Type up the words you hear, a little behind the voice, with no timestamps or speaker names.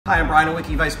Hi, I'm Bryan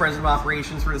Iwicki, Vice President of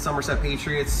Operations for the Somerset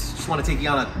Patriots. Just want to take you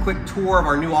on a quick tour of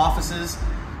our new offices.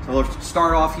 So we'll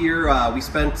start off here. We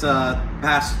spent the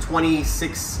past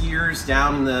 26 years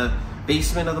down in the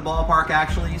basement of the ballpark,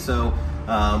 actually. So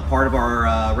part of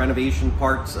our renovation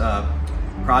projects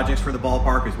for the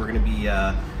ballpark is we're going to be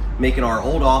making our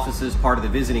old offices part of the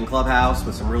visiting clubhouse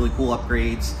with some really cool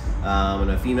upgrades and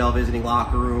a female visiting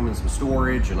locker room and some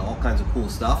storage and all kinds of cool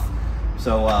stuff.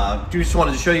 So just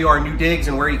wanted to show you our new digs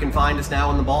and where you can find us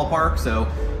now in the ballpark. So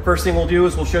first thing we'll do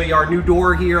is we'll show you our new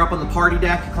door here up on the party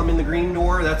deck. Come in the green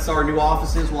door. That's our new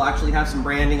offices. We'll actually have some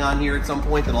branding on here at some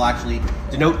point that'll actually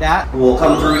denote that. We'll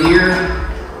come through here.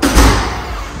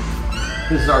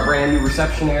 This is our brand new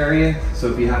reception area.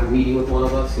 So if you have a meeting with one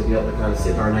of us, you'll be able to kind of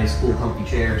sit in our nice cool comfy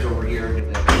chairs over here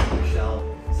and get to Michelle.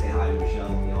 Say hi to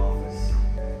Michelle in the office.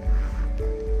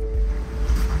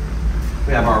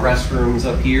 We have our restrooms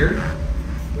up here.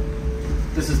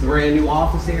 This is the brand new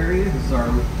office area. This is our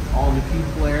all new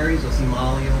cubicle areas. You'll see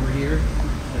Molly over here.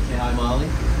 Let's say hi, Molly.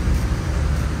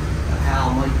 Got Hal,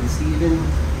 Mike, and Steven.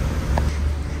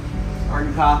 Our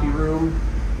new copy room.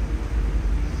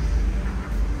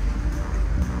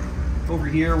 Over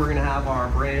here, we're gonna have our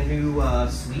brand new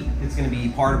suite. It's gonna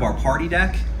be part of our party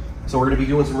deck. So we're gonna be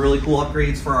doing some really cool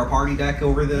upgrades for our party deck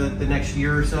over the next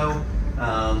year or so.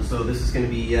 So this is going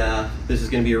to be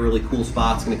a really cool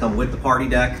spot. It's going to come with the party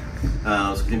deck.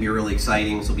 So it's going to be really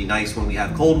exciting. This will be nice when we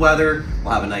have cold weather.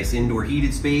 We'll have a nice indoor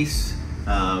heated space,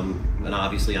 and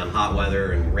obviously on hot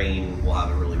weather and rain, we'll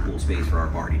have a really cool space for our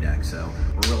party deck. So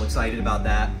we're real excited about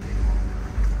that.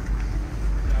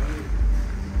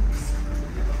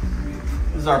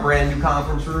 This is our brand new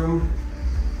conference room.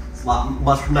 It's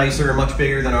much nicer and much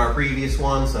bigger than our previous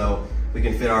one, so we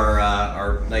can fit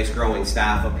our nice growing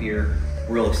staff up here.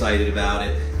 Real excited about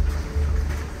it.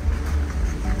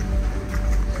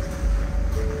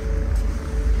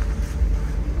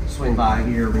 Swing by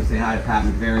here, we're gonna say hi to Pat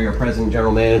McVeary, our President and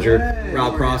General Manager. Hey,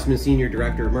 Rob Crossman, Senior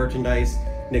Director of Merchandise.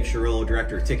 Nick Shirillo,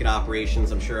 Director of Ticket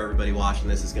Operations. I'm sure everybody watching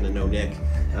this is gonna know Nick.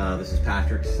 This is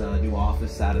Patrick's new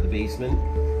office out of the basement.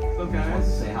 Okay. Just wanted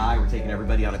to say hi. We're taking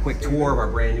everybody on a quick tour of our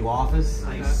brand new office.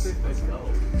 Nice. Let's go.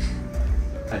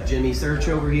 Got Jimmy Search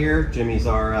over here. Jimmy's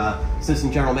our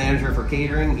Assistant General Manager for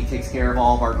catering. He takes care of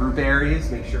all of our group areas,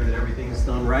 make sure that everything is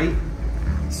done right.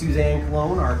 Suzanne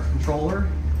Cologne, our Controller.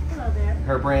 Hello there.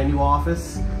 Her brand new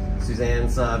office.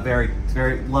 Suzanne's very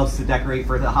loves to decorate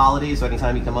for the holidays, so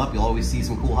anytime you come up, you'll always see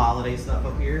some cool holiday stuff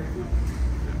up here.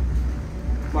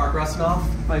 Mark Rustinoff,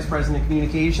 Vice President of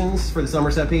Communications for the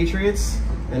Somerset Patriots,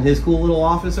 and his cool little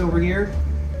office over here.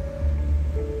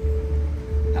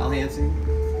 Hal Hansen.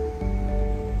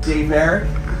 Dave Merrick,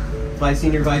 my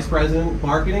Senior Vice President of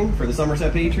Marketing for the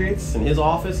Somerset Patriots. In his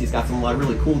office, he's got some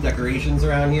really cool decorations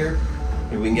around here.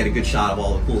 Maybe we can get a good shot of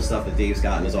all the cool stuff that Dave's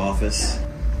got in his office.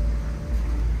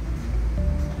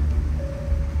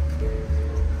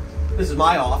 This is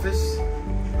my office.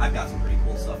 I've got some pretty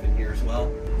cool stuff in here as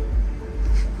well.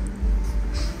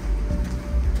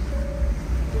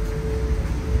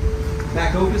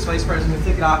 Matt Opus, Vice President of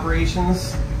Ticket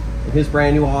Operations, in his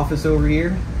brand new office over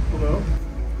here. Hello.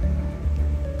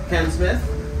 Ken Smith,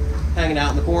 hanging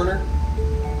out in the corner.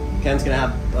 Ken's gonna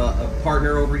have a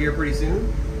partner over here pretty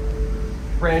soon.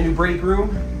 Brand new break room.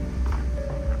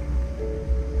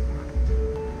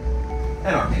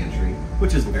 And our pantry,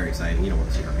 which isn't very exciting. You don't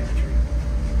want to see our pantry.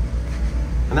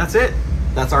 And that's it.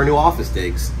 That's our new office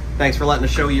digs. Thanks for letting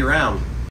us show you around.